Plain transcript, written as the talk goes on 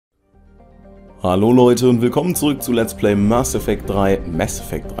Hallo Leute und willkommen zurück zu Let's Play Mass Effect 3,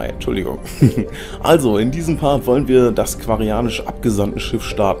 Entschuldigung. Also, in diesem Part wollen wir das quarianisch abgesandte Schiff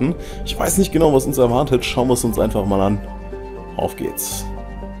starten. Ich weiß nicht genau, was uns erwartet, schauen wir es uns einfach mal an. Auf geht's.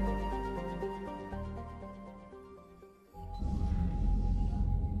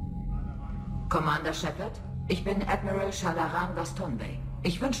 Commander Shepard, ich bin Admiral Shalaran Gastonbey.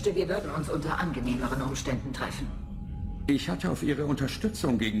 Ich wünschte, wir würden uns unter angenehmeren Umständen treffen. Ich hatte auf Ihre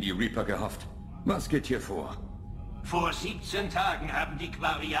Unterstützung gegen die Reaper gehofft. Was geht hier vor? Vor 17 Tagen haben die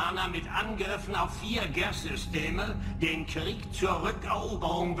Quarianer mit Angriffen auf 4 Geth-Systeme den Krieg zur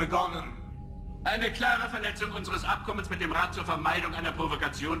Rückeroberung begonnen. Eine klare Verletzung unseres Abkommens mit dem Rat zur Vermeidung einer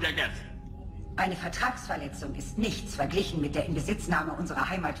Provokation der Geth. Eine Vertragsverletzung ist nichts verglichen mit der Inbesitznahme unserer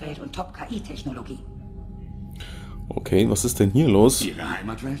Heimatwelt und Top-KI-Technologie. Okay, was ist denn hier los? Ihre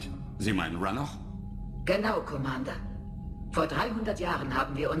Heimatwelt? Sie meinen Runoff? Genau, Commander. Vor 300 Jahren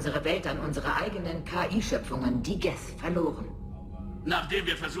haben wir unsere Welt an unsere eigenen KI-Schöpfungen, die Geth, verloren. Nachdem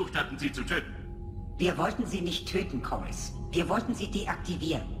wir versucht hatten, sie zu töten. Wir wollten sie nicht töten, Chorus. Wir wollten sie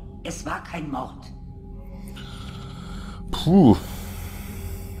deaktivieren. Es war kein Mord. Puh.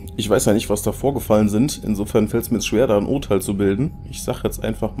 Ich weiß ja nicht, was da vorgefallen sind. Insofern fällt es mir jetzt schwer, da ein Urteil zu bilden. Ich sag jetzt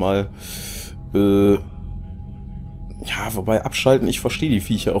einfach mal, ja, wobei abschalten, ich verstehe die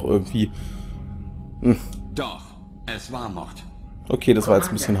Viecher auch irgendwie. Doch, es war Mord. Okay, das war jetzt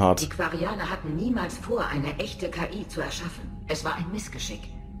ein bisschen hart. Die Quarianer hatten niemals vor, eine echte KI zu erschaffen. Es war ein Missgeschick.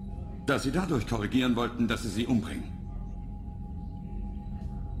 Dass Sie dadurch korrigieren wollten, dass Sie sie umbringen.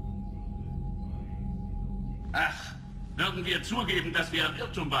 Ach, würden wir zugeben, dass wir im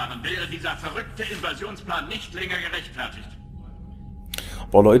Irrtum waren, wäre dieser verrückte Invasionsplan nicht länger gerechtfertigt.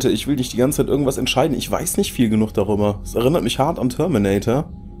 Boah Leute, ich will nicht die ganze Zeit irgendwas entscheiden. Ich weiß nicht viel genug darüber. Es erinnert mich hart an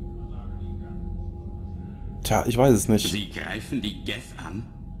Terminator. Tja, ich weiß es nicht. Sie greifen die Geth an?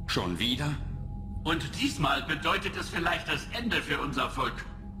 Schon wieder? Und diesmal bedeutet es vielleicht das Ende für unser Volk.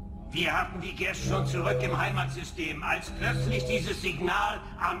 Wir hatten die Geth schon zurück im Heimatsystem, als plötzlich dieses Signal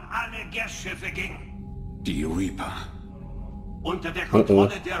an alle Geth-Schiffe ging. Die Reaper. Unter der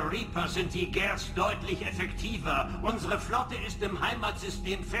Kontrolle der Reaper sind die Geth deutlich effektiver. Unsere Flotte ist im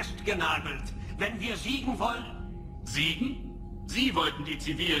Heimatsystem festgenagelt. Wenn wir siegen wollen... Siegen? Sie wollten die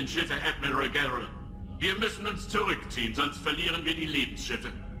zivilen Schiffe, Admiral Garrel. Wir müssen uns zurückziehen, sonst verlieren wir die Lebensschiffe.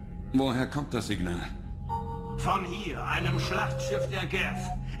 Woher kommt das Signal? Von hier, einem Schlachtschiff der Geth.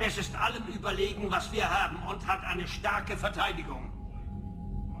 Es ist allem überlegen, was wir haben und hat eine starke Verteidigung.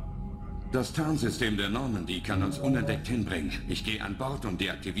 Das Tarnsystem der Normandy kann uns unentdeckt hinbringen. Ich gehe an Bord und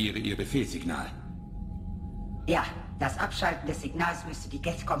deaktiviere Ihr Befehlssignal. Ja, das Abschalten des Signals müsste die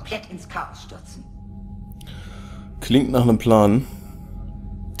Geth komplett ins Chaos stürzen. Klingt nach einem Plan.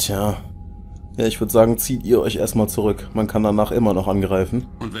 Tja. Ja, ich würde sagen, zieht ihr euch erstmal zurück. Man kann danach immer noch angreifen.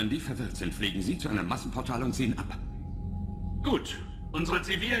 Und wenn die verwirrt sind, fliegen Sie zu einem Massenportal und ziehen ab. Gut. Unsere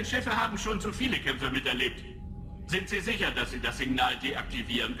zivilen Schiffe haben schon zu viele Kämpfe miterlebt. Sind Sie sicher, dass Sie das Signal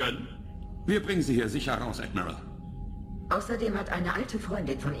deaktivieren können? Wir bringen Sie hier sicher raus, Admiral. Außerdem hat eine alte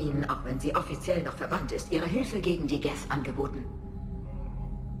Freundin von Ihnen, auch wenn sie offiziell noch verbannt ist, ihre Hilfe gegen die Geth angeboten.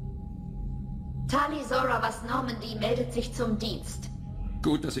 Tali Zoravas Normandy meldet sich zum Dienst.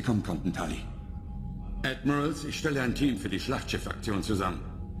 Gut, dass Sie kommen konnten, Tali. Admirals, ich stelle ein Team für die Schlachtschiff-Aktion zusammen.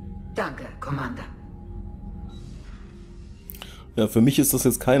 Danke, Commander. Ja, für mich ist das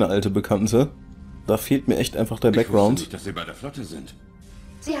jetzt keine alte Bekannte. Da fehlt mir echt einfach der Ich wusste Background. nicht, dass Sie bei der Flotte sind.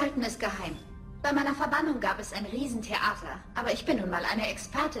 Sie halten es geheim. Bei meiner Verbannung gab es ein Riesentheater, aber ich bin nun mal eine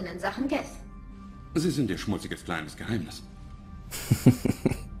Expertin in Sachen Geth. Sie sind Ihr schmutziges kleines Geheimnis.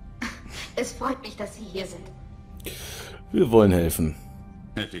 Es freut mich, dass Sie hier sind. Wir wollen helfen.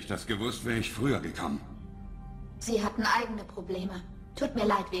 Hätte ich das gewusst, wäre ich früher gekommen. Sie hatten eigene Probleme. Tut mir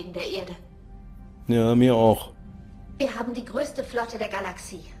leid wegen der Erde. Ja, mir auch. Wir haben die größte Flotte der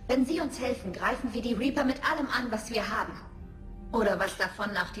Galaxie. Wenn Sie uns helfen, greifen wir die Reaper mit allem an, was wir haben. Oder was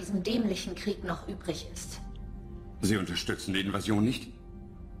davon nach diesem dämlichen Krieg noch übrig ist. Sie unterstützen die Invasion nicht?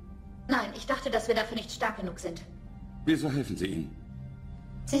 Nein, ich dachte, dass wir dafür nicht stark genug sind. Wieso helfen Sie ihnen?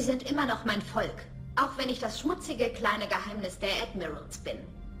 Sie sind immer noch mein Volk. Auch wenn ich das schmutzige kleine Geheimnis der Admirals bin.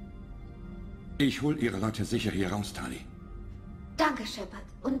 Ich hol Ihre Leute sicher hier raus, Tali. Danke, Shepard.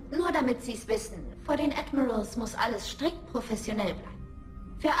 Und nur damit Sie es wissen, vor den Admirals muss alles strikt professionell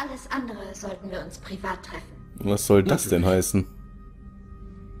bleiben. Für alles andere sollten wir uns privat treffen. Was soll das denn heißen?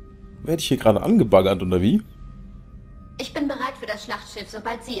 Werde ich hier gerade angebaggert, oder wie? Ich bin bereit für das Schlachtschiff,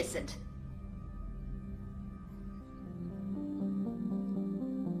 sobald Sie es sind.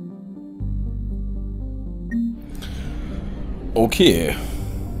 Okay.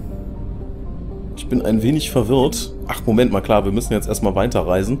 Ich bin ein wenig verwirrt. Ach, Moment mal, klar, wir müssen jetzt erstmal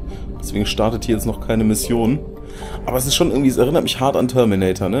weiterreisen. Deswegen startet hier jetzt noch keine Mission. Aber es ist schon irgendwie, es erinnert mich hart an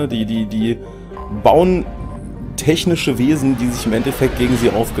Terminator, ne? Die bauen technische Wesen, die sich im Endeffekt gegen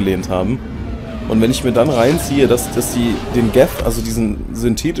sie aufgelehnt haben. Und wenn ich mir dann reinziehe, dass sie den Geth, also diesen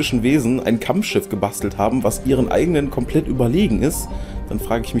synthetischen Wesen, ein Kampfschiff gebastelt haben, was ihren eigenen komplett überlegen ist, dann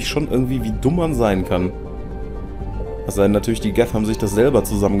frage ich mich schon irgendwie, wie dumm man sein kann. Also natürlich, die Geth haben sich das selber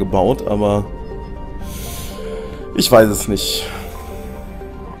zusammengebaut, aber ich weiß es nicht.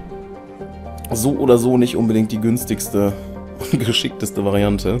 So oder so nicht unbedingt die günstigste und geschickteste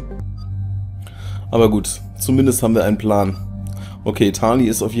Variante. Aber gut, zumindest haben wir einen Plan. Okay, Tali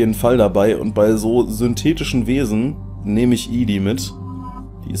ist auf jeden Fall dabei und bei so synthetischen Wesen nehme ich Edie mit.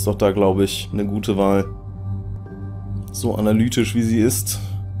 Die ist doch da, glaube ich, eine gute Wahl. So analytisch wie sie ist.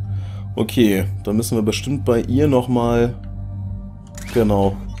 Okay, dann müssen wir bestimmt bei ihr nochmal,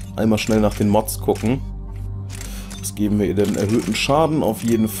 genau, einmal schnell nach den Mods gucken. Was geben wir ihr denn? Erhöhten Schaden auf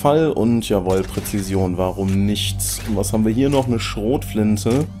jeden Fall und jawohl, Präzision, warum nicht? Und was haben wir hier noch? Eine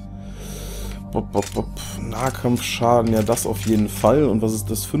Schrotflinte. Nahkampfschaden, ja das auf jeden Fall. Und was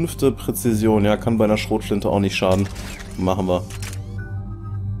ist das 5.? Präzision, ja kann bei einer Schrotflinte auch nicht schaden. Machen wir.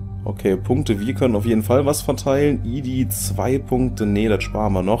 Okay, Punkte, wir können auf jeden Fall was verteilen. Edie 2 Punkte, nee, das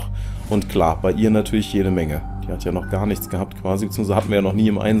sparen wir noch. Und klar, bei ihr natürlich jede Menge. Die hat ja noch gar nichts gehabt quasi, beziehungsweise hatten wir ja noch nie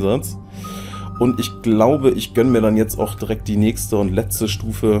im Einsatz. Und ich glaube, ich gönne mir dann jetzt auch direkt die nächste und letzte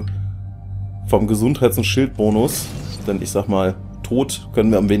Stufe vom Gesundheits- und Schildbonus. Denn ich sag mal, Tod können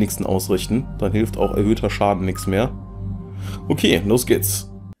wir am wenigsten ausrichten. Dann hilft auch erhöhter Schaden nichts mehr. Okay, los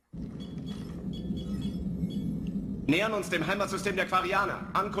geht's. Nähern uns dem Heimatsystem der Quarianer.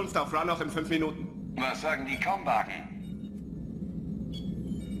 Ankunft auf Runoff in 5 Minuten. Was sagen die Kombaken?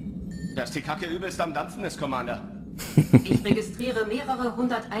 Dass die Kacke übelst am Dampfen ist, Commander. Ich registriere mehrere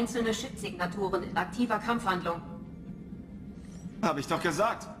hundert einzelne Chip-Signaturen in aktiver Kampfhandlung. Hab ich doch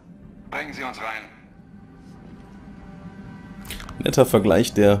gesagt. Bringen Sie uns rein. Netter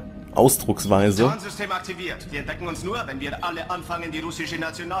Vergleich der Ausdrucksweise. Tarnsystem aktiviert. Wir entdecken uns nur, wenn wir alle anfangen, die russische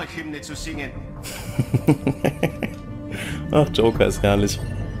Nationalhymne zu singen. Ach, Joker ist herrlich.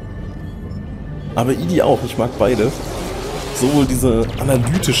 Aber Edie auch, ich mag beide. Sowohl diese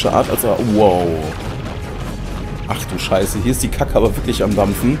analytische Art als auch... Wow. Ach du Scheiße, hier ist die Kacke aber wirklich am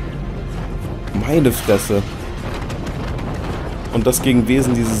Dampfen. Meine Fresse. Und das gegen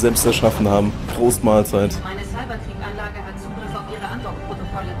Wesen, die sie selbst erschaffen haben. Prost Mahlzeit. Meine Cyberkrieganlage hat Zugriff auf ihre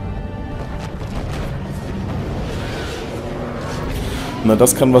Andockprotokolle. Na,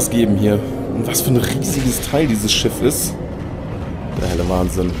 das kann was geben hier. Und was für ein riesiges Teil dieses Schiff ist. Der helle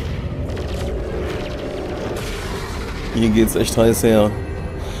Wahnsinn. Hier geht's echt heiß her.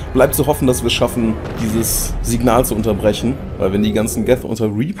 Bleibt zu hoffen, dass wir es schaffen, dieses Signal zu unterbrechen. Weil wenn die ganzen Geth unter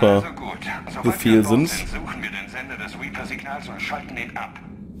Reaper-Befehl sind, Suchen wir den Sender des Reaper-Signals und schalten ihn ab.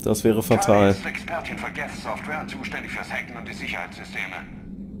 das wäre fatal. Tali ist Expertin für Geth-Software und zuständig fürs Hacken und die Sicherheitssysteme.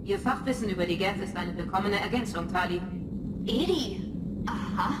 Ihr Fachwissen über die Geth ist eine willkommene Ergänzung, Tali. Edie?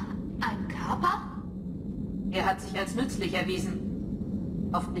 Aha, ein Körper? Er hat sich als nützlich erwiesen.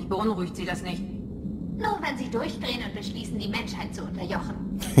 Hoffentlich beunruhigt sie das nicht. Nur wenn sie durchdrehen und beschließen, die Menschheit zu unterjochen.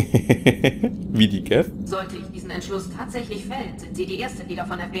 Wie die Geth? Sollte ich diesen Entschluss tatsächlich fällen, sind Sie die Erste, die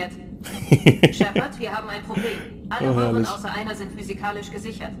davon erfährt. Shepard, wir haben ein Problem. Alle Röhren außer einer sind physikalisch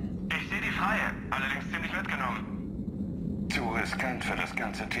gesichert. Ich sehe die Freie, allerdings ziemlich mitgenommen. Zu riskant für das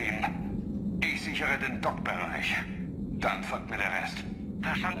ganze Team. Ich sichere den Dockbereich. Dann folgt mir der Rest.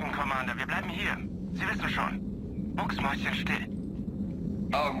 Verstanden, Commander. Wir bleiben hier. Sie wissen schon. Buchsmäuschen still.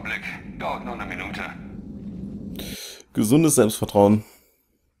 Augenblick. Dauert nur eine Minute. Gesundes Selbstvertrauen.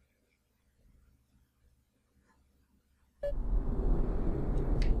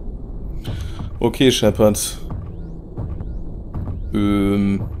 Okay, Shepard.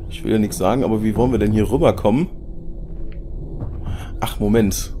 Ich will ja nichts sagen, aber wie wollen wir denn hier rüberkommen? Ach,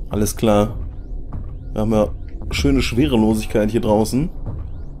 Moment. Alles klar. Wir haben ja schöne Schwerelosigkeit hier draußen.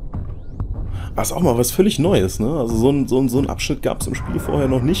 Das ist auch mal was völlig Neues, ne? Also so ein Abschnitt gab es im Spiel vorher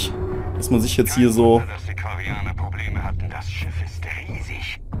noch nicht. Dass man sich jetzt hier so... Dass die Quarianer Probleme hatten. Das Schiff ist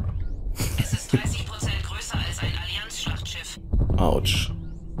riesig. Es ist 30% größer als ein Allianz-Schlachtschiff. Autsch.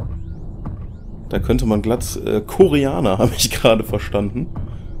 Da könnte man glatt... Koreaner, habe ich gerade verstanden.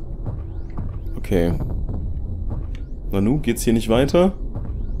 Okay. Nanu, geht's hier nicht weiter?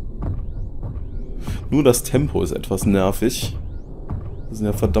 Nur das Tempo ist etwas nervig. Wir sind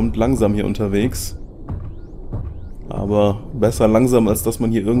ja verdammt langsam hier unterwegs. Aber besser langsam, als dass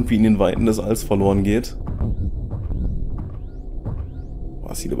man hier irgendwie in den Weiten des Alls verloren geht. Boah,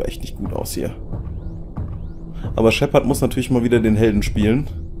 das sieht aber echt nicht gut aus hier. Aber Shepard muss natürlich mal wieder den Helden spielen.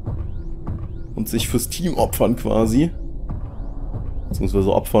 und sich fürs Team opfern quasi.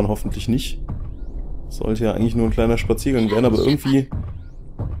 Beziehungsweise opfern hoffentlich nicht. Sollte ja eigentlich nur ein kleiner Spaziergang werden, aber irgendwie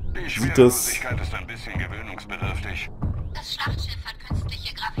sieht das... ist ein bisschen gewöhnungsbedürftig. Das Schlachtschiff hat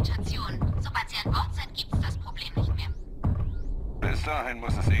künstliche Gravitation. Sobald sie an Bord sind, gibt es das Problem nicht mehr. Bis dahin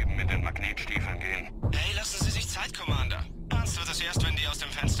muss es eben mit den Magnetstiefeln gehen. Hey, lassen Sie sich Zeit, Commander. Ernst wird es erst, wenn die aus dem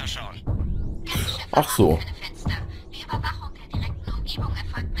Fenster schauen. Ach so. Keine Fenster. Die Überwachung der direkten Umgebung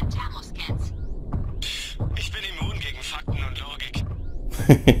erfolgt mit Thermoscans. Ich bin immun gegen Fakten und Logik.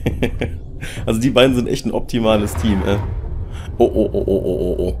 Also die beiden sind echt ein optimales Team, Oh, oh, oh, oh,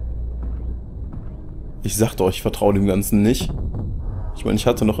 oh, oh. Ich sagte euch, ich vertraue dem Ganzen nicht. Ich meine, ich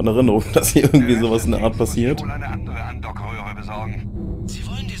hatte noch in Erinnerung, dass hier irgendwie sowas in der Art passiert. Eine andere Andockröhre besorgen. Sie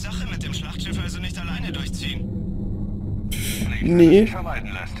wollen die Sache mit dem Schlachtschiff also nicht alleine durchziehen? Nee, Sich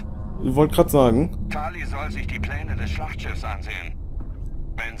vermeiden lässt. ich wollte gerade sagen. Tali soll sich die Pläne des Schlachtschiffs ansehen.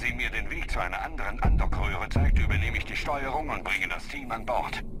 Wenn sie mir den Weg zu einer anderen Andockröhre zeigt, übernehme ich die Steuerung und bringe das Team an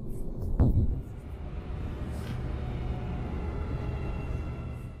Bord.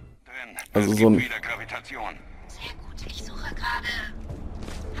 Also es so ein... gibt wieder Gravitation. Sehr gut. Ich suche gerade...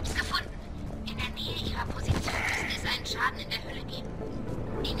 Hab's gefunden. In der Nähe ihrer Position müsste es einen Schaden in der Hülle geben.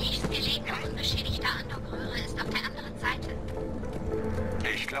 Die nächstgelegene unbeschädigte Andockröhre ist auf der anderen Seite.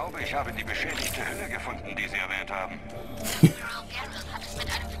 Ich glaube, ich habe die beschädigte Hülle gefunden, die Sie erwähnt haben. Admiral Garrett hat es mit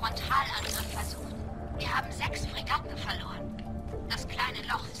einem Frontalangriff versucht. Wir haben 6 Fregatten verloren. Das kleine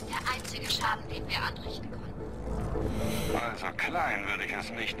Loch ist der einzige Schaden, den wir anrichten konnten. Also klein würde ich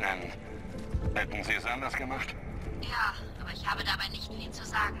es nicht nennen. Hätten Sie es anders gemacht? Ja, aber ich habe dabei nicht viel zu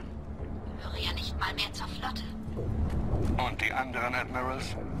sagen. Ich gehöre ja nicht mal mehr zur Flotte. Und die anderen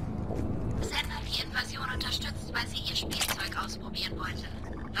Admirals? Sen hat die Invasion unterstützt, weil sie ihr Spielzeug ausprobieren wollte.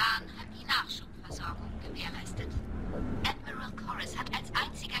 Rahn hat die Nachschubversorgung gewährleistet. Admiral Corus hat als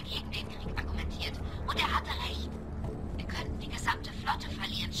einziger gegen den Krieg argumentiert. Und er hatte recht. Wir könnten die gesamte Flotte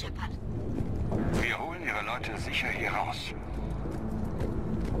verlieren, Shepard. Wir holen Ihre Leute sicher hier raus.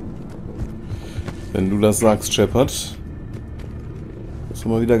 Wenn du das sagst, Shepard, ist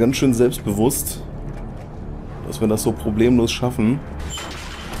mal wieder ganz schön selbstbewusst, dass wir das so problemlos schaffen.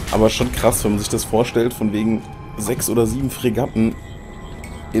 Aber schon krass, wenn man sich das vorstellt, von wegen 6 oder 7 Fregatten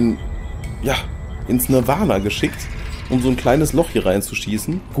ins Nirvana geschickt, um so ein kleines Loch hier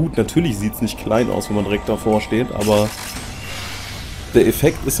reinzuschießen. Gut, natürlich sieht es nicht klein aus, wenn man direkt davor steht, aber der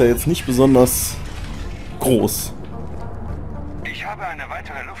Effekt ist ja jetzt nicht besonders groß. Ich habe eine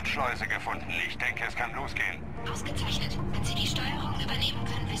weitere Luftschleuse gefunden. Ich denke, es kann losgehen. Ausgezeichnet. Wenn Sie die Steuerung übernehmen,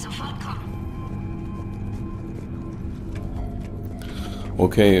 können wir sofort kommen.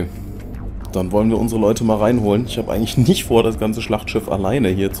 Okay, dann wollen wir unsere Leute mal reinholen. Ich habe eigentlich nicht vor, das ganze Schlachtschiff alleine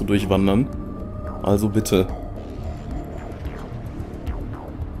hier zu durchwandern. Also bitte.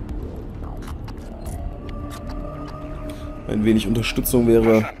 Ein wenig Unterstützung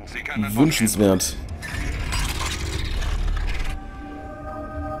wäre wünschenswert.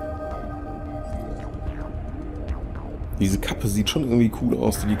 Diese Kappe sieht schon irgendwie cool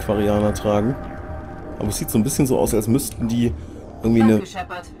aus, die die Quarianer tragen. Aber es sieht so ein bisschen so aus, als müssten die irgendwie Danke, eine...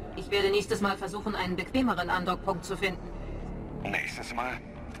 Shepard. Ich werde nächstes Mal versuchen, einen bequemeren Andockpunkt zu finden. Nächstes Mal.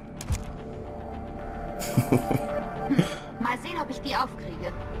 Mal sehen, ob ich die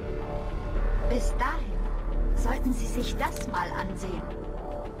aufkriege. Bis dahin sollten Sie sich das mal ansehen.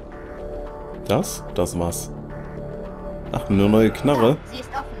 Das? Das was? Ach, eine neue Knarre? Ja, sie ist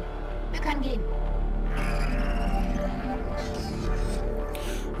offen. Wir können gehen.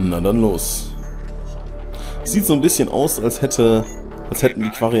 Na dann los. Sieht so ein bisschen aus, als hätten die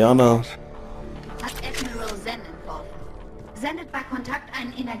Quarianer... Hat Admiral Sen entworfen. Sendet bei Kontakt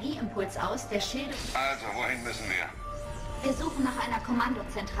einen Energieimpuls aus, der Schilde... Also, wohin müssen wir? Wir suchen nach einer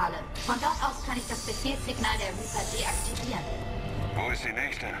Kommandozentrale. Von dort aus kann ich das Befehlssignal der Reaper deaktivieren. Wo ist die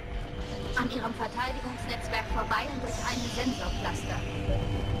nächste? An ihrem Verteidigungsnetzwerk vorbei und durch einen Sensorcluster.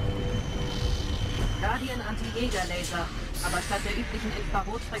 Guardian Anti-Jäger-Laser. Aber statt der üblichen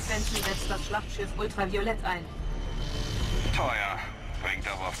Infrarotfrequenzen setzt das Schlachtschiff Ultraviolett ein. Teuer. Bringt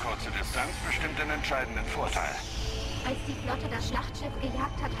aber auf kurze Distanz bestimmt einen entscheidenden Vorteil. Als die Flotte das Schlachtschiff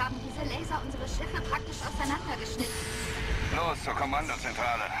gejagt hat, haben diese Laser unsere Schiffe praktisch auseinandergeschnitten. Los zur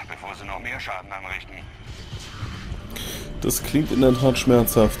Kommandozentrale, bevor sie noch mehr Schaden anrichten. Das klingt in der Tat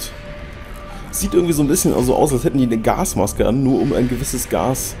schmerzhaft. Sieht irgendwie so ein bisschen so aus, als hätten die eine Gasmaske an, nur um ein gewisses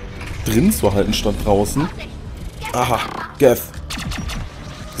Gas drin zu halten statt draußen. Aha, Geth.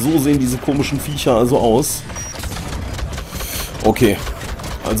 So sehen diese komischen Viecher also aus. Okay,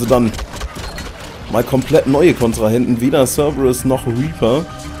 also dann mal komplett neue Kontrahenten, weder Cerberus noch Reaper.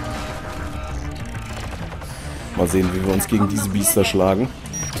 Mal sehen, wie wir uns gegen diese Biester schlagen.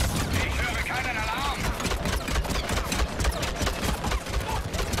 Ich höre keinen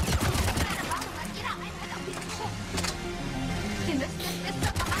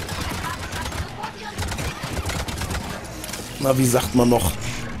Na, wie sagt man noch?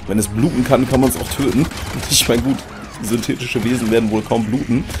 Wenn es bluten kann, kann man es auch töten. Ich meine, gut, synthetische Wesen werden wohl kaum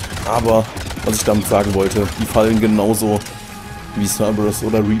bluten. Aber, was ich damit sagen wollte, die fallen genauso wie Cerberus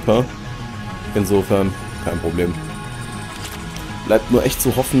oder Reaper. Insofern, kein Problem. Bleibt nur echt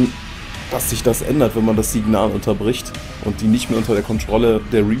zu hoffen, dass sich das ändert, wenn man das Signal unterbricht und die nicht mehr unter der Kontrolle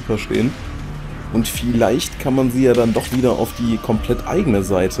der Reaper stehen. Und vielleicht kann man sie ja dann doch wieder auf die komplett eigene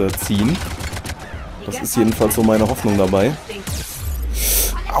Seite ziehen. Das ist jedenfalls so meine Hoffnung dabei.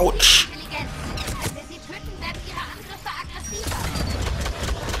 Autsch!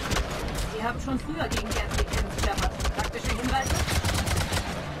 Sie haben schon früher gegen Geth gekämpft, Shepard. Praktische Hinweise?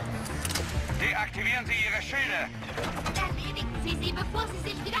 Deaktivieren Sie Ihre Schilde! Erledigen Sie sie, bevor sie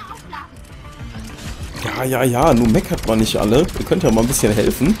sich wieder aufladen. Ja, nun meckert man nicht alle. Ihr könnt ja mal ein bisschen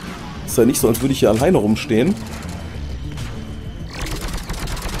helfen. Ist ja nicht so, als würde ich hier alleine rumstehen.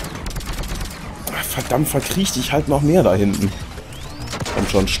 Verdammt, verkriecht ich halt noch mehr da hinten. Kommt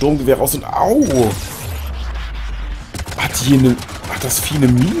schon, Sturmgewehr raus und au! Hat das Vieh eine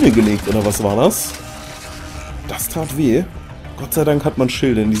Mine gelegt, oder was war das? Das tat weh. Gott sei Dank hat man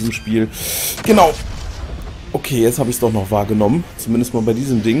Schilde in diesem Spiel. Genau. Okay, jetzt habe ich es doch noch wahrgenommen. Zumindest mal bei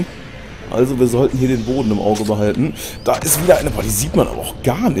diesem Ding. Also wir sollten hier den Boden im Auge behalten. Da ist wieder eine... Boah, die sieht man aber auch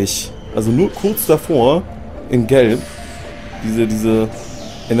gar nicht. Also nur kurz davor, in Gelb, diese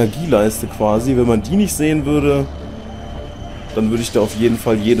Energieleiste quasi. Wenn man die nicht sehen würde, dann würde ich da auf jeden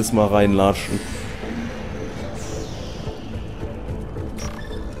Fall jedes Mal reinlatschen.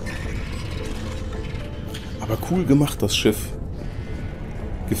 Aber cool gemacht, das Schiff.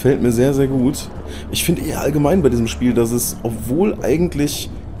 Gefällt mir sehr, sehr gut. Ich finde eher allgemein bei diesem Spiel, dass es, obwohl eigentlich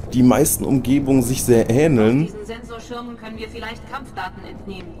die meisten Umgebungen sich sehr ähneln... Aus diesen Sensorschirmen können wir vielleicht Kampfdaten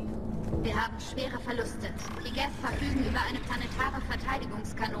entnehmen. Wir haben schwere Verluste. Die Geth verfügen über eine planetare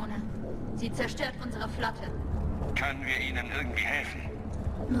Verteidigungskanone. Sie zerstört unsere Flotte. Können wir Ihnen irgendwie helfen?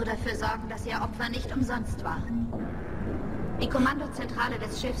 Nur dafür sorgen, dass Ihr Opfer nicht umsonst war. Die Kommandozentrale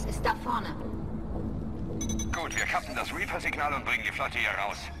des Schiffs ist da vorne. Gut, wir kappen das Reaper-Signal und bringen die Flotte hier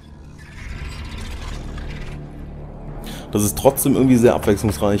raus. Dass es trotzdem irgendwie sehr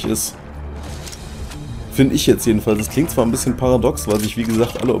abwechslungsreich ist. Finde ich jetzt jedenfalls. Es klingt zwar ein bisschen paradox, weil sich wie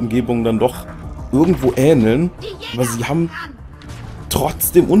gesagt alle Umgebungen dann doch irgendwo ähneln, aber sie haben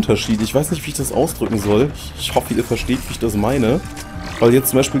trotzdem Unterschied. Ich weiß nicht, wie ich das ausdrücken soll. Ich hoffe, ihr versteht, wie ich das meine. Weil jetzt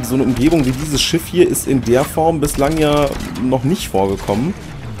zum Beispiel so eine Umgebung wie dieses Schiff hier ist in der Form bislang ja noch nicht vorgekommen.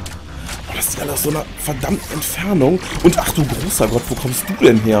 Aber das ist ja nach so einer verdammten Entfernung. Und ach du großer Gott, wo kommst du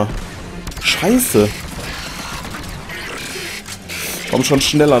denn her? Scheiße. Komm schon,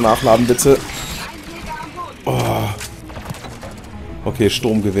 schneller nachladen, bitte. Oh. Okay,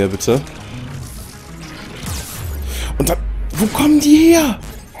 Sturmgewehr, bitte. Und dann... Wo kommen die her?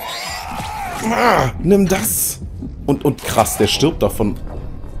 Ah, nimm das. Und krass, der stirbt davon.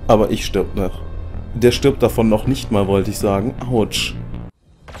 Aber ich stirb noch. Der stirbt davon noch nicht mal, wollte ich sagen. Autsch.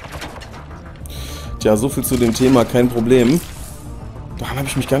 Tja, so viel zu dem Thema, kein Problem. Daran habe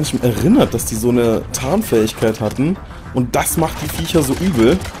ich mich gar nicht mehr erinnert, dass die so eine Tarnfähigkeit hatten. Und das macht die Viecher so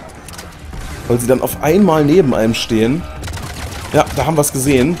übel. Weil sie dann auf einmal neben einem stehen. Ja, da haben wir es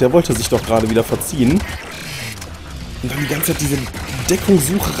gesehen. Der wollte sich doch gerade wieder verziehen. Und dann die ganze Zeit diese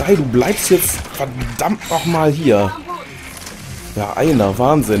Deckungssucherei. Du bleibst jetzt verdammt nochmal hier. Ja, einer.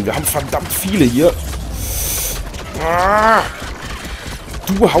 Wahnsinn. Wir haben verdammt viele hier. Ah,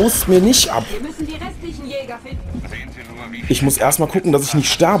 du haust mir nicht ab. Wir müssen die restlichen Jäger finden. Ich muss erstmal gucken, dass ich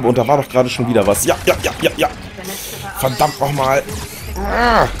nicht sterbe. Und da war doch gerade schon wieder was. Ja. Verdammt nochmal.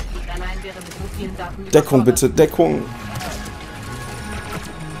 Ah. Deckung bitte, Deckung.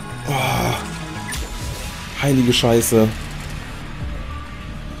 Oh, heilige Scheiße.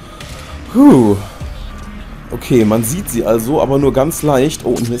 Okay, man sieht sie also, aber nur ganz leicht. Oh,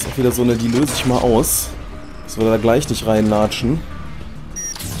 und hier ist auch wieder so eine, die löse ich mal aus. Dass wir da gleich nicht reinlatschen.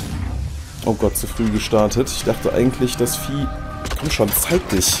 Oh Gott, zu früh gestartet. Ich dachte eigentlich, das Vieh... Komm schon, zeig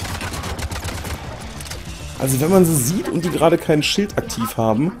dich. Also wenn man sie sieht und die gerade kein Schild aktiv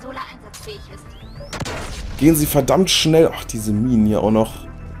haben, gehen sie verdammt schnell... Ach, diese Minen hier auch noch.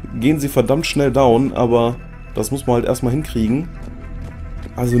 Gehen sie verdammt schnell down, aber das muss man halt erstmal hinkriegen.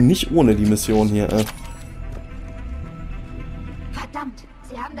 Also nicht ohne die Mission hier, Verdammt,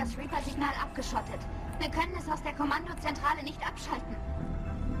 Sie haben das Reaper-Signal abgeschottet. Wir können es aus der Kommandozentrale nicht abschalten.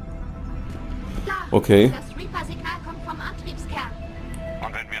 Da, okay. Das Reaper-Signal kommt vom Antriebskern.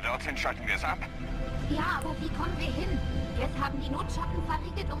 Und wenn wir dort sind, schalten wir es ab? Ja, aber wie kommen wir hin? Jetzt haben die Notschotten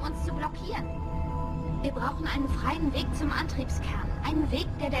verriegelt, um uns zu blockieren. Wir brauchen einen freien Weg zum Antriebskern. Einen Weg,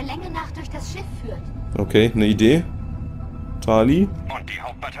 der Länge nach durch das Schiff führt. Okay, eine Idee? Tali? Und die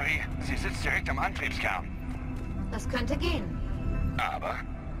Hauptbatterie? Sie sitzt direkt am Antriebskern. Das könnte gehen. Aber?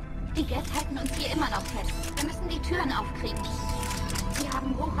 Die Geth halten uns hier immer noch fest. Wir müssen die Türen aufkriegen. Sie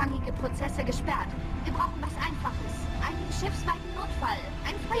haben hochrangige Prozesse gesperrt. Wir brauchen was Einfaches. Einen schiffsweiten Notfall.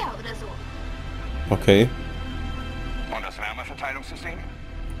 Ein Feuer oder so. Okay. Und das Wärmeverteilungssystem?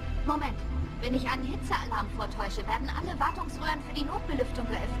 Moment. Wenn ich einen Hitzealarm vortäusche, werden alle Wartungsröhren für die Notbelüftung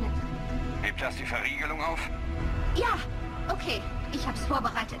geöffnet. Hebt das die Verriegelung auf? Ja, okay. Ich hab's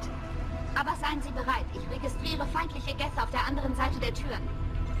vorbereitet. Aber seien Sie bereit. Ich registriere feindliche Geth auf der anderen Seite der Türen.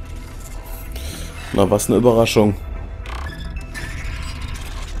 Na, was eine Überraschung.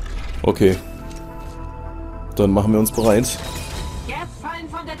 Okay. Dann machen wir uns bereit. Geth fallen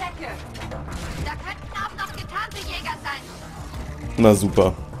von der Decke. Da könnten auch noch getarnte Jäger sein. Na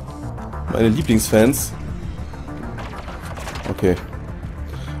super. Meine Lieblingsfans. Okay.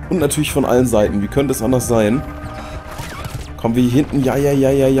 Und natürlich von allen Seiten. Wie könnte es anders sein? Kommen wir hier hinten? Ja,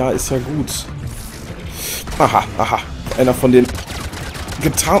 ist ja gut. Aha, aha. Einer von den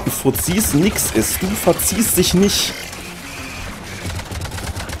getarnten Fuzis nix ist. Du verziehst dich nicht.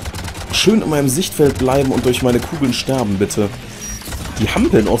 Schön in meinem Sichtfeld bleiben und durch meine Kugeln sterben, bitte. Die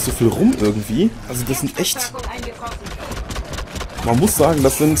hampeln auch so viel rum irgendwie. Also das sind echt... Man muss sagen,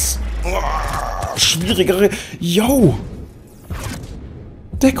 das sind... schwierigere... Yo!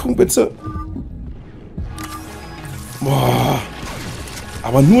 Deckung, bitte. Boah.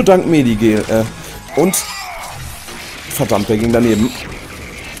 Aber nur dank Medigel. Und... Verdammt, der ging daneben.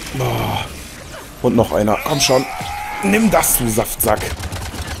 Boah. Und noch einer. Komm schon. Nimm das, du Saftsack.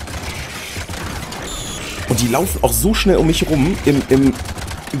 Und die laufen auch so schnell um mich rum im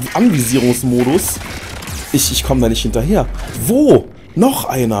Anvisierungsmodus. Ich komme da nicht hinterher. Wo? Noch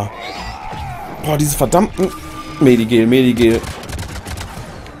einer. Boah, diese verdammten... Medigel.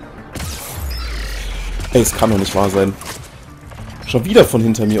 Ey, es kann doch nicht wahr sein. Schon wieder von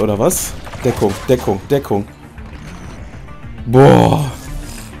hinter mir, oder was? Deckung. Boah.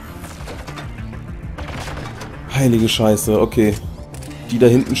 Heilige Scheiße, okay. Die da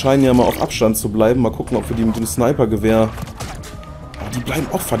hinten scheinen ja mal auf Abstand zu bleiben. Mal gucken, ob wir die mit dem Snipergewehr... Oh, die bleiben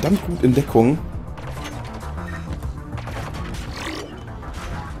auch verdammt gut in Deckung.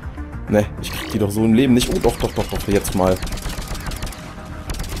 Ne, ich krieg die doch so im Leben nicht... Oh, doch, jetzt mal.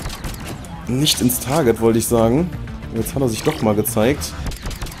 Nicht ins Target, wollte ich sagen. Jetzt hat er sich doch mal gezeigt.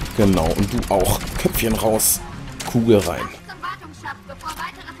 Genau, und du auch. Köpfchen raus. Kugel rein. Zum Wartungsschacht, bevor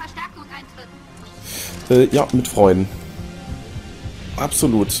weitere Verstärkung eintritt. Ja, mit Freuden.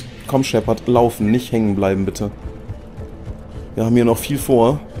 Absolut. Komm, Shepard, laufen, nicht hängen bleiben, bitte. Wir haben hier noch viel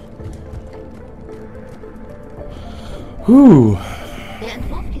vor. Der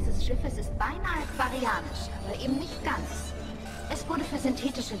Entwurf dieses Schiffes ist beinahe quarianisch, aber eben nicht ganz. Es wurde für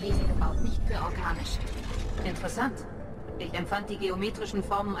synthetische Wesen gebaut, nicht für organische. Interessant. Ich empfand die geometrischen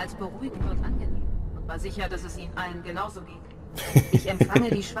Formen als beruhigend und angenehm und war sicher, dass es Ihnen allen genauso geht. Ich empfange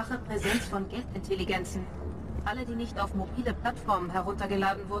die schwache Präsenz von Geth-Intelligenzen. Alle, die nicht auf mobile Plattformen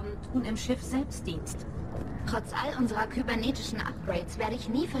heruntergeladen wurden, tun im Schiff selbst Dienst. Trotz all unserer kybernetischen Upgrades werde ich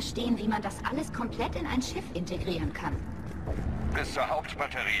nie verstehen, wie man das alles komplett in ein Schiff integrieren kann. Bis zur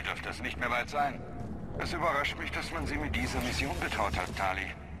Hauptbatterie dürfte es nicht mehr weit sein. Es überrascht mich, dass man sie mit dieser Mission betraut hat, Tali.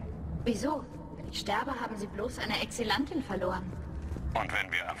 Wieso? Wenn ich sterbe, haben Sie bloß eine Exilantin verloren. Und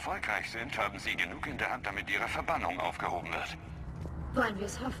wenn wir erfolgreich sind, haben sie genug in der Hand, damit ihre Verbannung aufgehoben wird. Wollen wir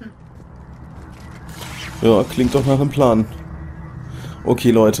es hoffen? Ja, klingt doch nach einem Plan.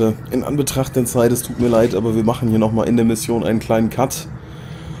 Okay, Leute, in Anbetracht der Zeit, es tut mir leid, aber wir machen hier nochmal in der Mission einen kleinen Cut.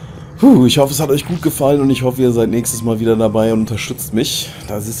 Ich hoffe, es hat euch gut gefallen und ich hoffe, ihr seid nächstes Mal wieder dabei und unterstützt mich.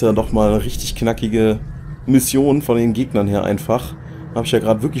 Das ist ja doch mal eine richtig knackige Mission von den Gegnern her einfach. Habe ich ja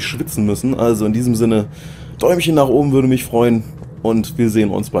gerade wirklich schwitzen müssen. Also in diesem Sinne, Däumchen nach oben würde mich freuen und wir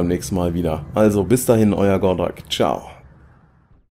sehen uns beim nächsten Mal wieder. Also bis dahin, euer Gordak. Ciao.